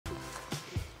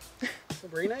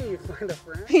Sabrina, you find a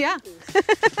friend? Yeah.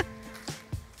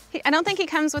 I don't think he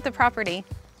comes with the property.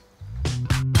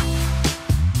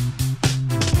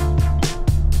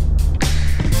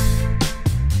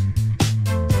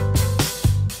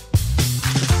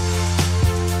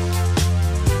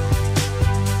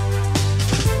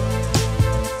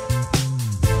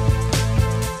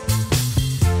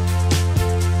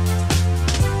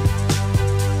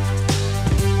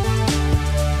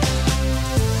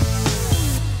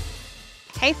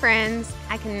 Hey friends,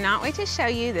 I cannot wait to show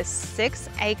you the 6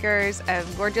 acres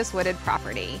of gorgeous wooded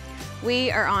property. We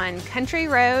are on country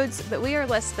roads, but we are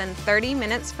less than 30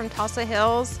 minutes from Tulsa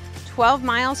Hills, 12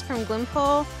 miles from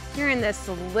Glenpool. You're in this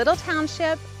little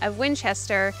township of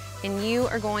Winchester, and you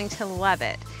are going to love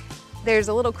it. There's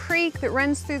a little creek that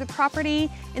runs through the property,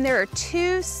 and there are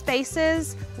 2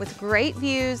 spaces with great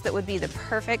views that would be the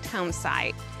perfect home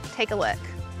site. Take a look.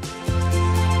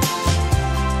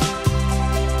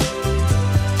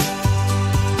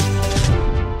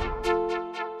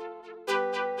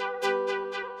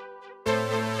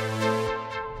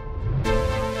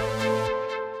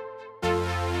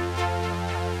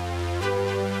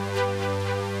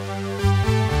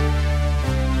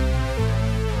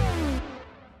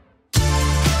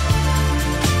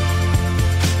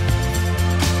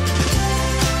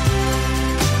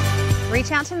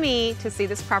 Reach out to me to see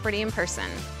this property in person.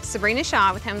 Sabrina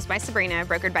Shaw with Homes by Sabrina,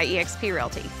 brokered by eXp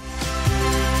Realty.